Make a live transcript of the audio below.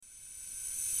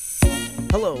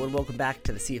Hello and welcome back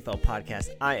to the CFL podcast.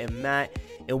 I am Matt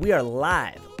and we are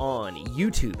live on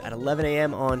YouTube at 11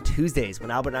 a.m. on Tuesdays. When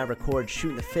Albert and I record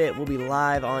Shooting the Fit, we'll be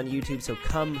live on YouTube, so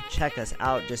come check us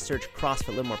out. Just search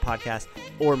CrossFit Live More Podcast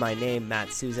or my name,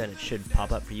 Matt Souza, and it should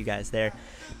pop up for you guys there.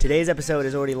 Today's episode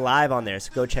is already live on there,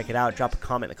 so go check it out. Drop a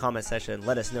comment in the comment section.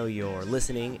 Let us know you're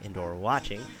listening and or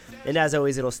watching. And as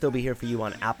always, it'll still be here for you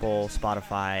on Apple,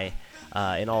 Spotify,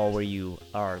 and all where you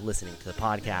are listening to the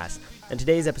podcast. In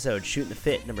today's episode, Shooting the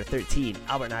Fit, number 13,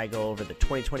 Albert and I go over the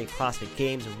 2020 CrossFit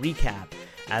Games recap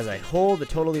as I hold the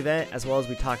total event, as well as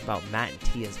we talk about Matt and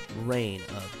Tia's reign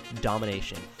of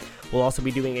domination. We'll also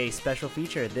be doing a special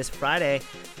feature this Friday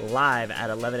live at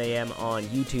 11 a.m. on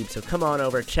YouTube, so come on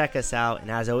over, check us out,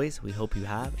 and as always, we hope you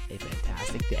have a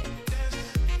fantastic day.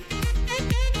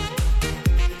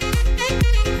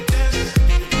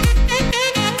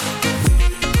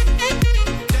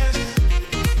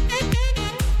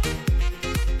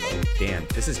 Damn,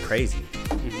 this is crazy.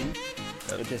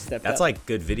 It just stepped That's up. like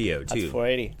good video too. That's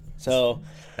 480. So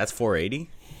That's 480?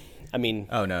 I mean,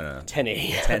 Oh no.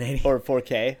 1080. 1080? Or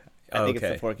 4K. I think Okay.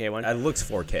 it's the 4K one. It looks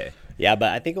 4K. Yeah, but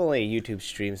I think only YouTube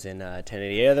streams in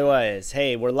 1080. Otherwise,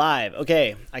 hey, we're live.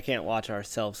 Okay, I can't watch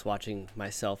ourselves watching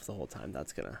myself the whole time.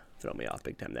 That's going to throw me off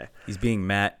big time there. He's being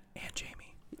Matt and Jamie.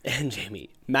 And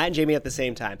Jamie. Matt and Jamie at the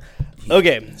same time.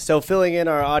 Okay, so filling in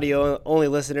our audio-only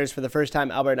listeners for the first time,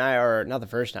 Albert and I are, not the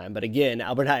first time, but again,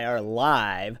 Albert and I are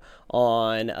live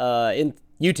on in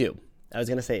YouTube. I was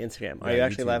going to say Instagram. Are Yeah, you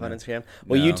actually YouTube, live on man. Instagram?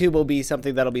 Well, No. YouTube will be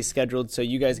something that'll be scheduled, so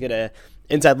you guys get a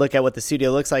inside look at what the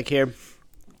studio looks like here.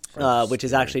 Which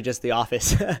is actually just The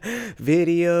Office.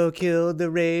 Video killed the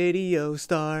radio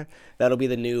star. That'll be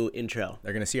the new intro.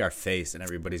 They're going to see our face and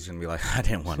everybody's going to be like, I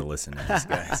didn't want to listen to these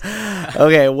guys.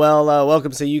 Okay, well,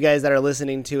 welcome. So you guys that are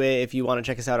listening to it, if you want to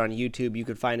check us out on YouTube, you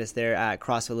could find us there at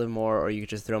CrossFit Live More, or you could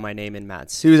just throw my name in,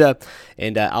 Matt Souza.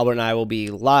 And Albert and I will be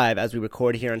live as we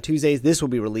record here on Tuesdays. This will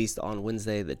be released on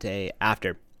Wednesday, the day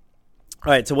after.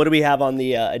 All right, so what do we have on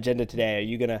the agenda today? Are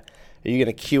you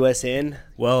gonna cue us in?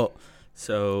 Well,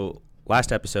 so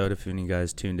last episode, if any of you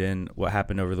guys tuned in, what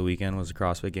happened over the weekend was the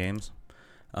CrossFit Games.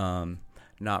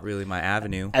 Not really my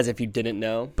avenue. As if you didn't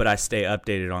know. But I stay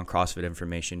updated on CrossFit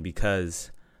information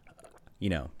because,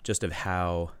 just of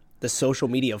how... The social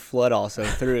media flood also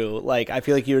through. Like, I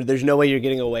feel like there's no way you're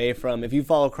getting away from, if you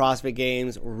follow CrossFit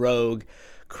Games, Rogue,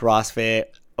 CrossFit,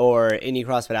 or any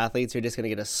CrossFit athletes, you're just going to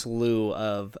get a slew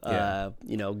of,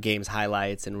 games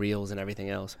highlights and reels and everything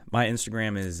else. My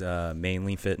Instagram is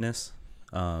mainly fitness,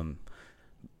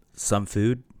 some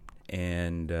food,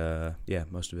 and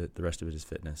most of it, the rest of it is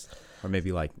fitness. Or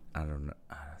maybe like, I don't know,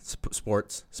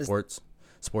 sports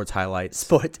highlights.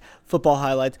 Football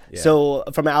highlights. Yeah. So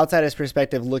from an outsider's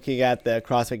perspective, looking at the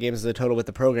CrossFit Games as a total with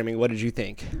the programming, what did you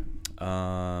think?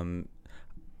 So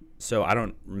I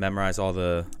don't memorize all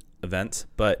the events,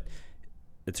 but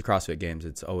it's a CrossFit Games.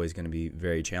 It's always going to be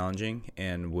very challenging.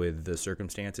 And with the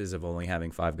circumstances of only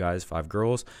having 5 guys, 5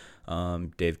 girls,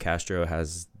 Dave Castro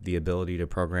has the ability to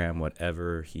program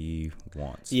whatever he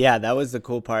wants. Yeah, that was the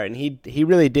cool part. And he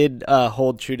really did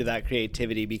hold true to that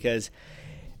creativity because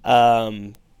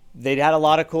they had a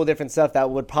lot of cool different stuff that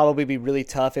would probably be really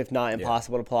tough, if not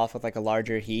impossible, to pull off with like a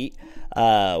larger heat.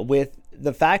 With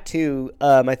the fact too,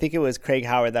 I think it was Craig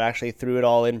Howard that actually threw it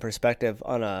all in perspective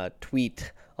on a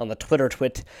tweet, on the Twitter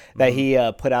twit that he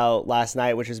put out last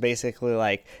night, which is basically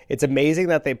like, it's amazing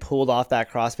that they pulled off that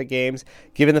CrossFit Games,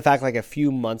 given the fact like a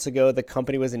few months ago the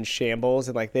company was in shambles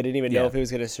and like they didn't even know if it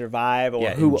was going to survive or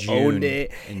who owned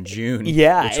it in June.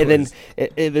 Yeah, and then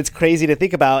it's crazy to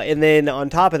think about. And then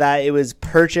on top of that, it was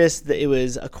purchased, it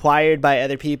was acquired by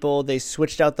other people. They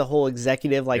switched out the whole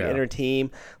executive inner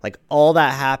team, like all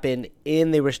that happened,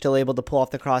 and they were still able to pull off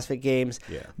the CrossFit Games.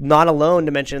 Not alone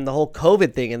to mention the whole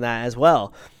COVID thing in that as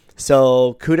well.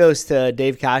 So kudos to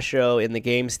Dave Castro in the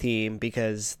Games team,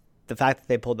 because the fact that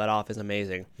they pulled that off is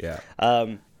amazing. Yeah.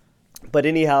 But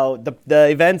anyhow, the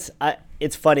events,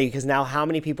 it's funny because now how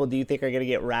many people do you think are going to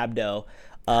get rhabdo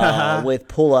with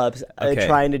pull-ups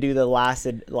trying to do the last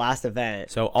event?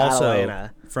 So also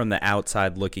from the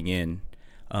outside looking in,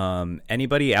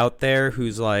 anybody out there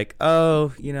who's like,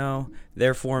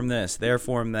 they're form this, they're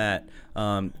form that,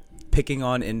 picking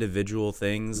on individual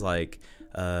things like,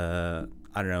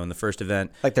 I don't know, in the first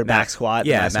event. Like their back squat.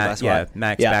 Max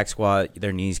back squat,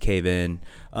 their knees cave in.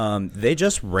 They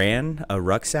just ran a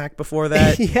rucksack before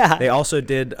that. Yeah. They also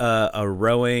did a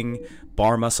rowing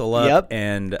bar muscle up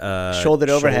and shoulder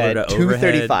to overhead.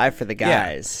 235 for the Yeah.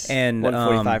 guys. And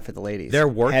 145 for the ladies. They're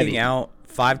working Heavy. out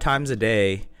 5 times a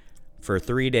day for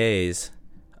 3 days.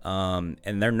 And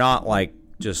they're not like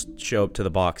just show up to the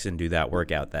box and do that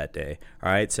workout that day.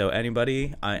 All right. So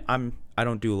anybody, I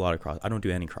don't do I don't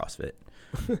do any CrossFit.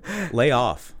 Lay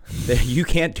off. You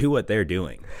can't do what they're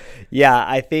doing. Yeah,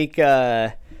 I think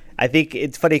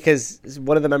it's funny because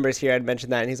one of the members here had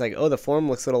mentioned that, and he's like, "Oh, the form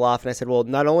looks a little off." And I said, "Well,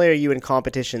 not only are you in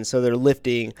competition, so they're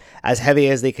lifting as heavy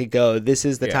as they could go. This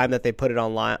is the time that they put it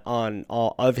on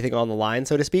everything on the line,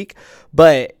 so to speak.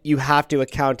 But you have to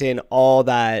account in all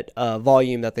that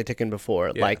volume that they took in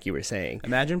before, like you were saying.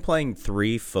 Imagine playing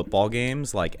 3 football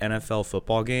games, like NFL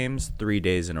football games, 3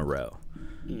 days in a row,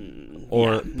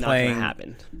 or not playing gonna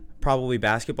happen. Probably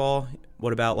basketball.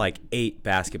 What about like 8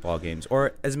 basketball games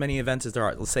or as many events as there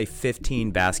are? Let's say 15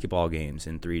 basketball games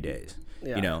in 3 days.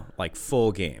 Yeah. You know, like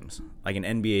full games, like an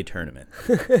NBA tournament,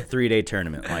 3-day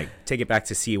tournament. Like take it back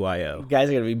to CYO. Guys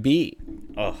are gonna be beat.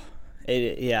 Oh,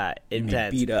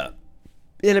 Intense. beat up.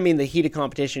 And I mean, the heat of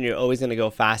competition, you're always going to go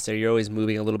faster. You're always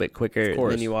moving a little bit quicker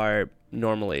than you are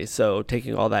normally. So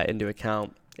taking all that into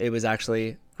account, it was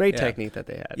actually great technique that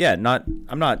they had. Yeah,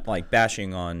 I'm not like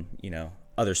bashing on,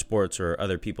 other sports or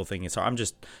other people thinking so. I'm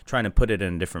just trying to put it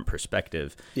in a different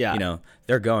perspective. Yeah.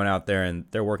 They're going out there and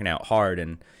they're working out hard.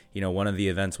 And, one of the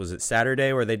events was it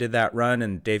Saturday where they did that run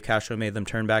and Dave Castro made them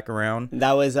turn back around.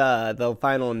 That was the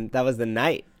final. That was the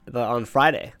night on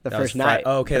Friday, the first night.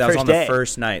 Oh, okay. That was on the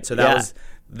first night. So that was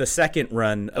the second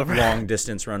run of long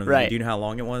distance run. Right. Do you know how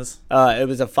long it was? It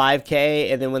was a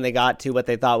 5K, and then when they got to what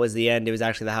they thought was the end, it was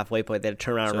actually the halfway point. They had to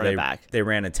turn around and run it back. They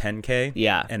ran a 10K.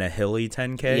 Yeah. And a hilly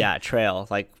 10K. Yeah, trail,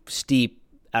 like steep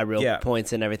at real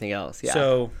points and everything else. Yeah.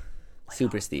 So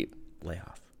super steep. Lay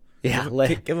off. Yeah.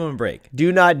 Give them a break.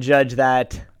 Do not judge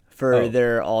that for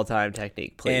their all-time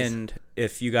technique, please. And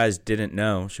if you guys didn't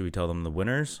know, should we tell them the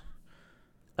winners?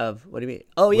 Of what do you mean?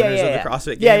 Oh, winners yeah. of the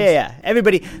CrossFit Games?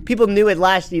 Yeah. People knew it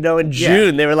last, in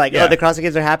June. They were like, the CrossFit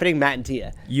Games are happening. Matt and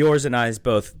Tia. Yours and I's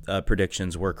both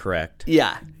predictions were correct.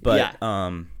 Yeah. But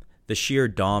the sheer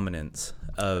dominance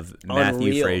of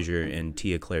Matthew Frazier and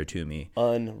Tia Claire Toomey.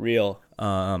 Unreal.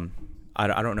 I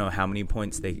don't know how many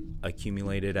points they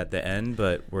accumulated at the end,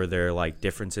 but were there like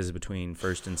differences between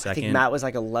first and second? I think Matt was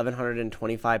like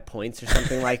 1,125 points or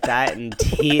something like that, and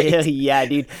Tia, yeah,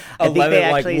 dude, I think they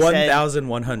actually like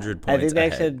 1,100 points. I think they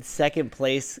actually said second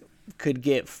place could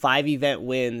get 5 event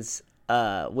wins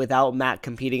without Matt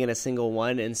competing in a single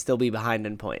one and still be behind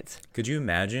in points. Could you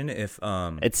imagine if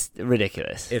it's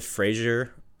ridiculous if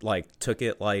Frazier took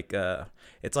it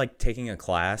it's like taking a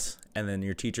class and then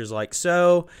your teacher's like,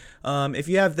 so if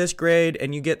you have this grade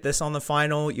and you get this on the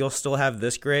final, you'll still have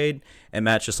this grade. And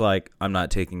Matt's just like, I'm not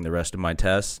taking the rest of my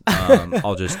tests.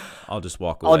 I'll just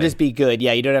walk away. I'll just be good.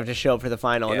 Yeah, you don't have to show up for the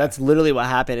final. Yeah. And that's literally what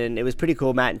happened. And it was pretty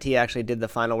cool. Matt and Tia actually did the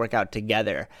final workout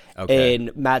together. Okay.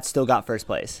 And Matt still got first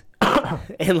place.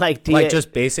 And Tia,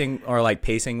 just pacing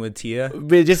with Tia,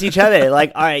 just each other. All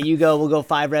right, you go. We'll go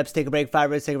 5 reps, take a break.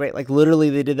 5 reps, take a break. Literally,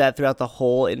 they did that throughout the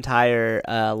whole entire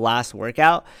last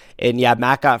workout. And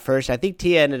Matt got first. I think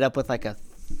Tia ended up with a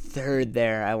third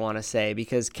there, I want to say,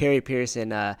 because Carrie Pierce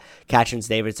and Katrin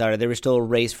Davidsdottir, there was still a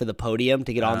race for the podium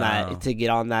to get on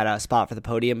that spot for the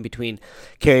podium between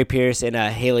Carrie Pierce and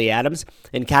Haley Adams.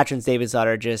 And Katrin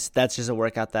Davidsdottir, that's just a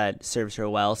workout that serves her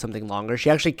well, something longer. She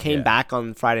actually came back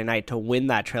on Friday night to win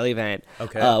that trail event.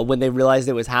 Okay. When they realized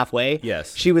it was halfway.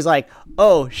 Yes. She was like,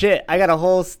 "Oh shit, I got a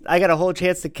whole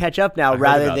chance to catch up now,"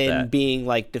 rather than being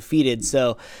defeated.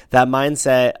 So that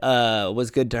mindset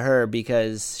was good to her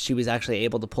because she was actually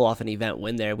able to pull off an event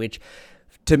win there, which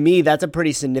to me that's a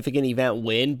pretty significant event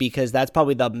win because that's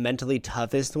probably the mentally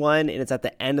toughest one, and it's at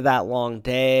the end of that long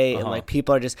day, and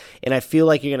people are just, and I feel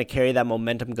like you're going to carry that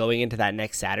momentum going into that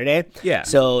next Saturday. Yeah.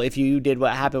 So if you did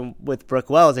what happened with Brooke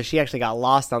Wells, if she actually got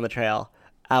lost on the trail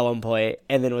at one point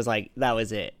and then was like, that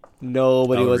was it.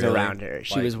 Nobody was really? Around her.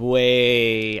 She was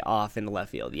way off in the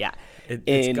left field. Yeah.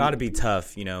 It's got to be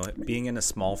tough, being in a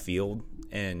small field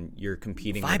and you're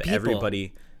competing with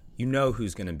everybody. You know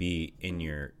who's going to be in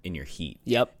your heat.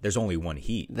 Yep. There's only one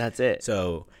heat. That's it.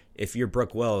 So if you're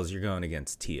Brooke Wells, you're going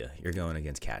against Tia. You're going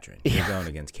against Katrin. You're going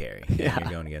against Carrie. You're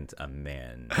going against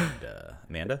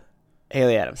Amanda?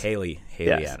 Haley Adams. Haley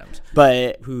Adams.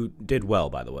 But who did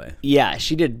well, by the way. Yeah,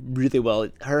 she did really well.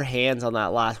 Her hands on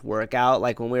that last workout,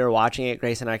 when we were watching it,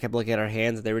 Grace and I kept looking at her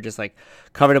hands, and they were just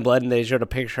covered in blood, and they showed a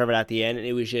picture of it at the end, and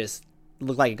it was just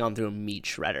looked like it gone through a meat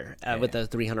shredder with those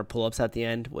 300 pull-ups at the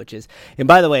end, which is, and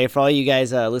by the way, for all you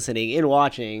guys listening and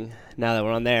watching, now that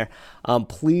we're on there,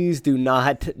 please do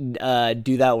not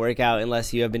do that workout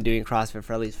unless you have been doing CrossFit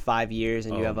for at least 5 years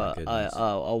and you have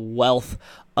a wealth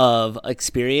of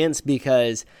experience,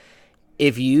 because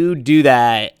if you do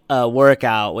that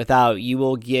workout you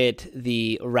will get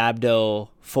the rhabdo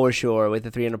for sure with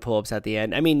the 300 pull-ups at the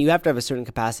end. I mean, you have to have a certain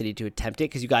capacity to attempt it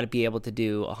because you got to be able to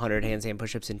do 100 handstand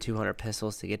push-ups and 200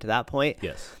 pistols to get to that point.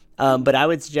 Yes. But I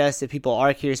would suggest if people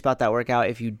are curious about that workout,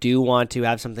 if you do want to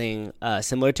have something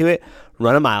similar to it,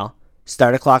 run a mile,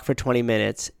 start a clock for 20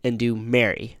 minutes, and do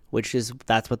Mary,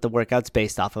 that's what the workout's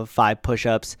based off of: 5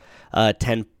 push-ups, 5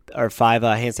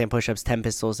 handstand push-ups, 10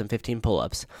 pistols, and 15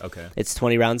 pull-ups. Okay. It's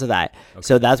 20 rounds of that. Okay.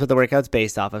 So that's what the workout's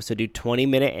based off of. So do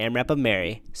 20-minute AMRAP of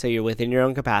Mary, so you're within your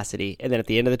own capacity, and then at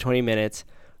the end of the 20 minutes,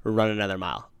 run another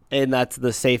mile. And that's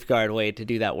the safeguard way to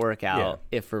do that workout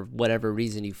if for whatever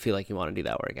reason you feel like you want to do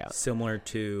that workout. Similar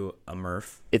to a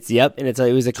Murph. It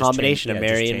was a combination of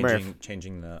Mary and Murph.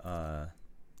 Changing the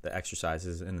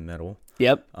exercises in the middle.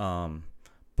 Yep.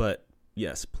 But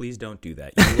yes, please don't do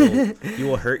that. You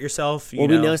will hurt yourself. We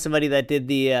know somebody that did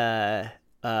the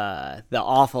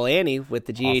Awful Annie with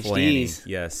the GHDs. Awful Annie,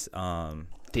 yes.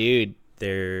 Dude,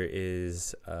 there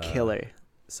is killer.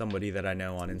 Somebody that I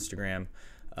know on Instagram,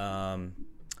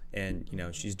 and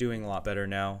she's doing a lot better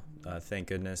now, thank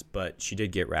goodness. But she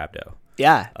did get rhabdo.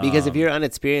 Yeah, because if you're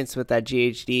unexperienced with that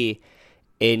GHD,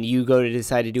 and you go to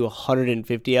decide to do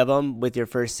 150 of them with your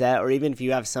first set, or even if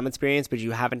you have some experience but you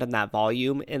haven't done that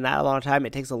volume in that long time,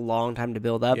 it takes a long time to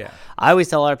build up. Yeah. I always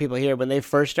tell a lot of people here, when they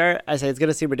first start, I say it's going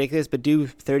to seem ridiculous, but do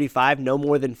 35, no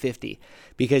more than 50,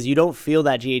 because you don't feel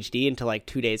that GHD until like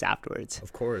 2 days afterwards.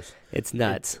 Of course. It's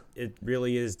nuts. It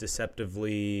really is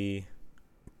deceptively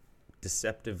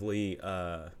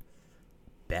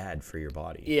bad for your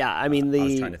body. Yeah, I mean, I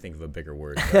was trying to think of a bigger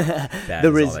word. Bad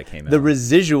is all that came out. The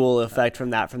residual effect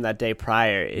from that day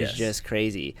prior is just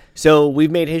crazy. So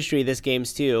we've made history this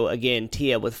games too. Again,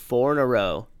 Tia with 4 in a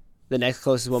row. The next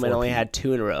closest woman only had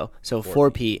 2 in a row. So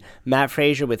 4P. Matt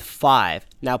Frazier with 5.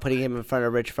 Now putting him in front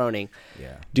of Rich Froning.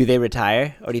 Yeah. Do they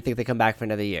retire, or do you think they come back for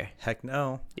another year? Heck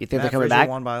no. You think Matt they're coming Frazier back?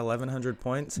 Won by 1,100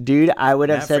 points. Dude, I would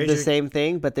have Matt said Frazier... the same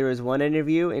thing, but there was one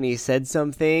interview, and he said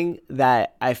something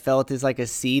that I felt is like a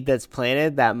seed that's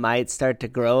planted that might start to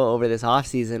grow over this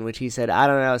offseason, which he said, I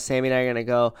don't know, Sammy and I are going to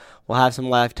go, we'll have some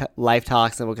life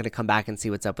talks, and we're going to come back and see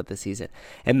what's up with the season.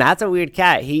 And Matt's a weird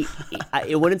cat.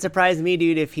 It wouldn't surprise me,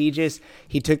 dude, if he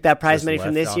took that prize money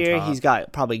from this year. Top. He's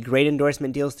got probably great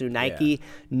endorsement deals through Nike. Yeah.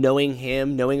 Knowing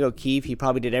him, knowing O'Keefe, he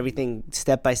probably did everything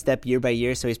step by step, year by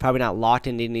year, so he's probably not locked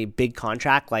into any big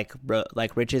contract like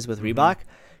Rich's with Reebok.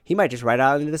 He might just ride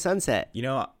out into the sunset.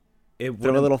 Throw a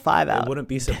little 5 out. I wouldn't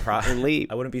be surprised. And leave.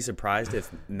 I wouldn't be surprised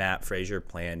if Matt Frazier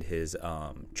planned his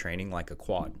training like a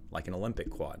quad, like an Olympic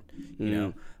quad. You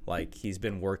know, like he's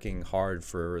been working hard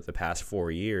for the past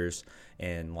 4 years,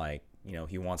 and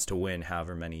he wants to win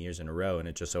however many years in a row, and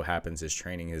it just so happens his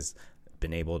training has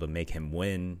been able to make him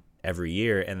win every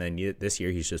year, and then this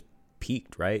year he's just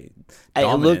peaked, right?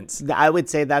 Dominance. I would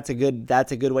say that's a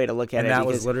good way to look at it. And that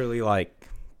was literally like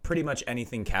pretty much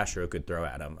anything Castro could throw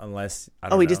at him, unless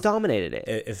he just dominated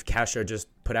it. If Castro just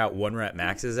put out 1 rep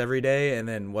maxes every day, and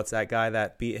then what's that guy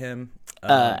that beat him?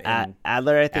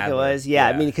 Adler, I think it was. Yeah,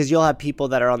 I mean, because you'll have people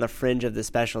that are on the fringe of the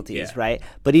specialties, right?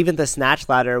 But even the snatch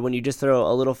ladder, when you just throw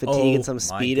a little fatigue and some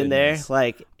speed in there,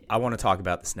 I want to talk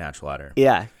about the snatch ladder.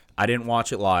 Yeah, I didn't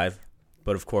watch it live,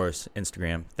 but of course,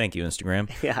 Instagram. Thank you, Instagram.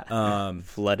 Yeah,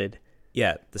 flooded.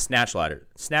 Yeah, the snatch ladder.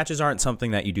 Snatches aren't something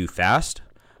that you do fast,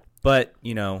 but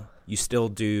you still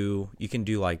do. You can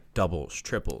do like doubles,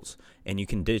 triples, and you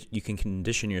can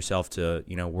condition yourself to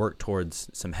work towards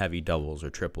some heavy doubles or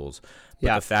triples.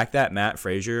 But the fact that Matt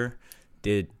Frazier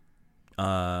did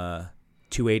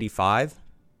 285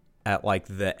 at like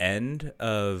the end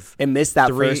of and missed that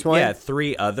first one. Yeah,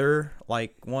 3 other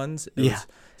ones.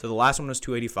 So the last one was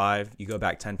 285. You go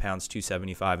back 10 pounds,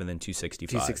 275, and then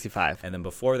 265. And then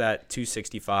before that,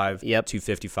 265,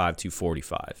 255,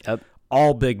 245. Yep.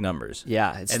 All big numbers.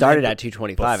 Yeah, it started at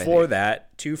 225. Before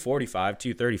that, 245,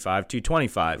 235,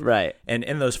 225. Right. And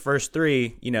in those first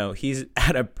 3, he's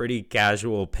at a pretty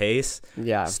casual pace.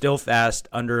 Yeah. Still fast,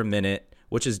 under a minute,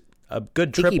 which is a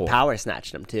good triple. I think he power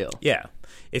snatched him too. Yeah.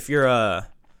 If you're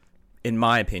in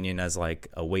my opinion, as like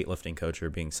a weightlifting coach or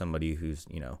being somebody who's,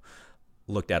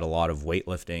 looked at a lot of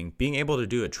weightlifting, being able to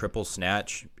do a triple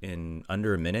snatch in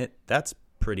under a minute, that's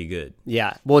pretty good.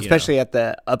 Yeah. Well, especially at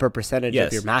the upper percentage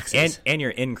of your maxes. And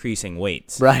you're increasing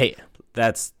weights. Right.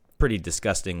 That's pretty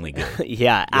disgustingly good.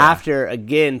 Yeah. After,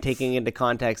 again, taking into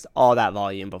context all that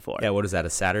volume before. Yeah, what is that, a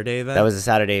Saturday event? That was a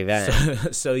Saturday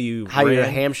event. So how your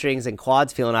hamstrings and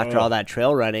quads feeling after all that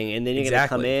trail running, and then you're going to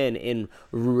come in and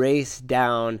race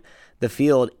down the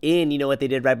field. And you know what they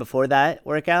did right before that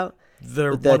workout?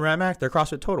 They're one rep max. They're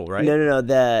CrossFit Total, right? No.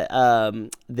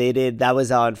 They did, that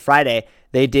was on Friday.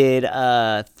 They did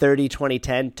 30, 20,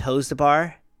 10 toes to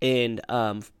bar and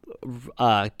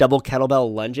double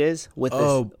kettlebell lunges with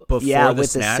before the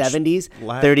snatch 70s,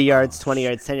 30 yards, 20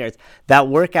 yards, 10 yards. That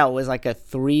workout was like a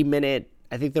 3-minute.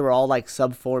 I think they were all like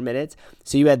sub 4 minutes.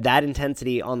 So you had that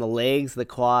intensity on the legs, the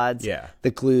quads,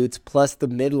 the glutes, plus the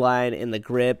midline and the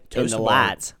grip and the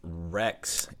lats.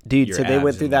 Wrecks. Dude, so they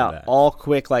went through that all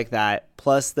quick like that,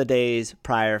 plus the days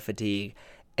prior fatigue,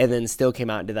 and then still came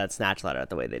out and did that snatch ladder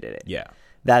the way they did it. Yeah.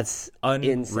 That's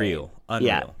unreal.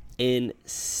 Yeah,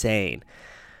 insane.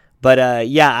 But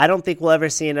I don't think we'll ever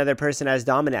see another person as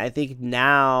dominant. I think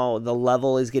now the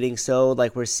level is getting so,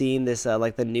 like, we're seeing this,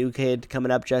 like the new kid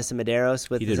coming up, Justin Medeiros,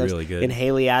 with he did really good. And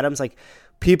Haley Adams. Like,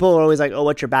 people are always like, oh,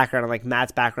 what's your background? I'm like,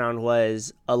 Matt's background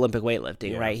was Olympic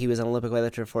weightlifting, right? He was an Olympic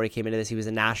weightlifter before he came into this. He was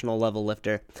a national level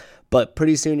lifter. But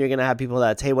pretty soon you're going to have people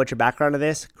that's, hey, what's your background of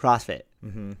this? CrossFit.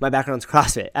 Mm-hmm. My background's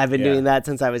CrossFit. I've been doing that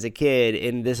since I was a kid,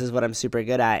 and this is what I'm super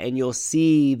good at. And you'll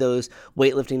see those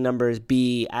weightlifting numbers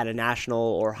be at a national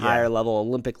or higher level,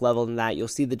 Olympic level than that. You'll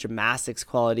see the gymnastics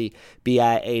quality be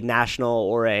at a national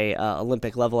or a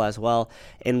Olympic level as well.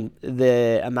 And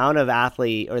the amount of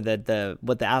athlete or the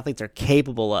what the athletes are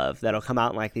capable of that'll come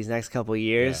out in like these next couple of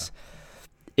years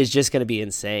is just going to be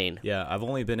insane. Yeah, I've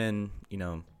only been in,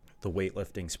 the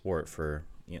weightlifting sport for,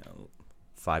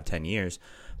 5-10 years,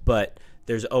 but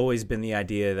there's always been the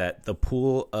idea that the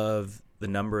pool of the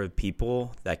number of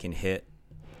people that can hit,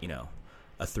 a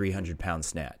 300-pound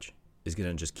snatch is going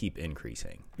to just keep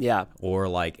increasing. Yeah. Or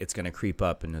like it's going to creep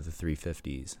up into the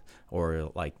 350s.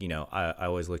 Or like, I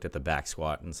always looked at the back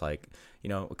squat and it's like,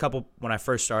 when I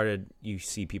first started, you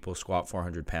see people squat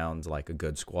 400 pounds, like a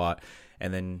good squat.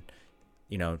 And then,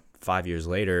 5 years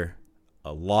later,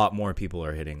 a lot more people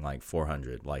are hitting like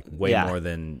 400, like way more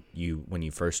than you when you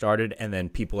first started. And then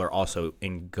people are also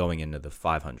going into the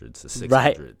 500s, the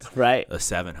 600s, right, the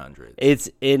 700s. It's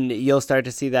in, you'll start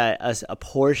to see that a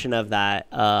portion of that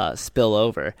spill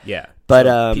over. Yeah. But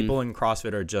so people in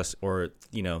CrossFit are just,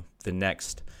 the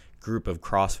next group of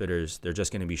CrossFitters, they're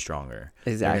just going to be stronger.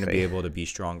 Exactly. They're going to be able to be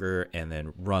stronger and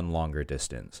then run longer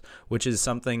distance, which is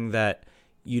something that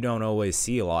you don't always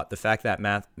see a lot. The fact that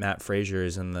Matt Frazier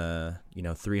is in the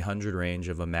 300 range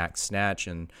of a max snatch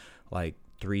and like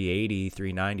 380,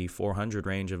 390, 400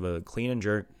 range of a clean and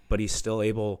jerk, but he's still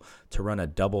able to run a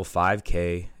double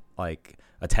 5K, like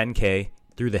a 10K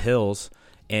through the hills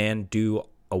and do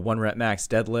a 1 rep max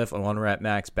deadlift, a 1 rep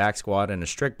max back squat, and a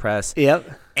strict press.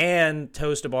 Yep. And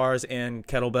toes to bars and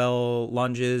kettlebell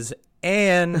lunges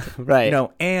and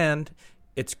and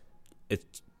it's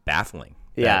baffling.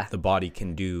 The body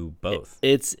can do both.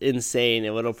 It's insane,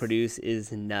 and what it'll produce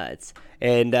is nuts.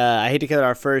 And I hate to cut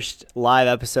our first live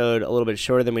episode a little bit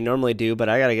shorter than we normally do, but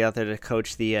I got to get out there to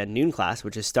coach the noon class,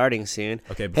 which is starting soon.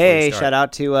 Okay. Hey, shout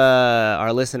out to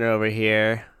our listener over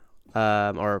here,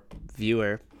 or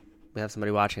viewer. We have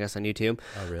somebody watching us on YouTube.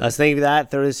 Oh, really? So thank you for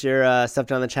that. Throw us your stuff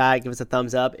down in the chat. Give us a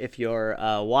thumbs up if you're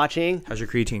watching. How's your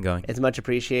creatine going? It's much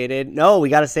appreciated. No, we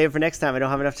got to save it for next time. I don't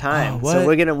have enough time. So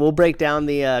we'll break down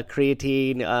the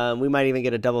creatine. We might even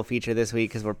get a double feature this week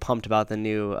because we're pumped about the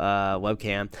new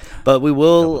webcam. But we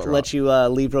will let you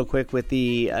leave real quick with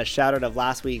the shout out of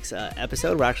last week's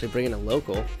episode. We're actually bringing a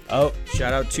local. Oh,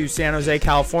 shout out to San Jose,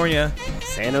 California.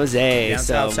 San Jose.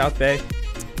 Down South Bay.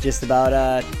 Just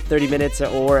about 30 minutes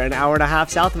or an hour and a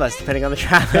half south of us, depending on the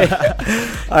traffic. All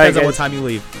right, depends on what time you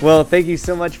leave. Well, thank you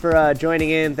so much for joining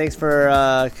in. Thanks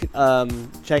for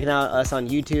checking out us on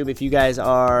YouTube. If you guys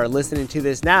are listening to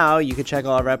this now, you can check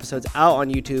all of our episodes out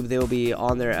on YouTube. They will be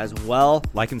on there as well.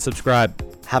 Like and subscribe.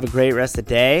 Have a great rest of the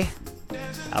day.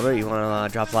 Albert, you want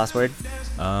to drop the last word?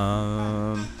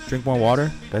 Drink more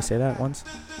water. Did I say that once?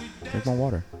 Drink more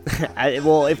water.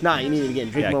 Well, if not, you need it again.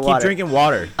 Drink more water. Keep drinking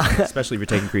water, especially if you're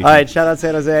taking creatine. All right, shout out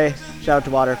San Jose. Shout out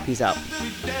to water. Peace out.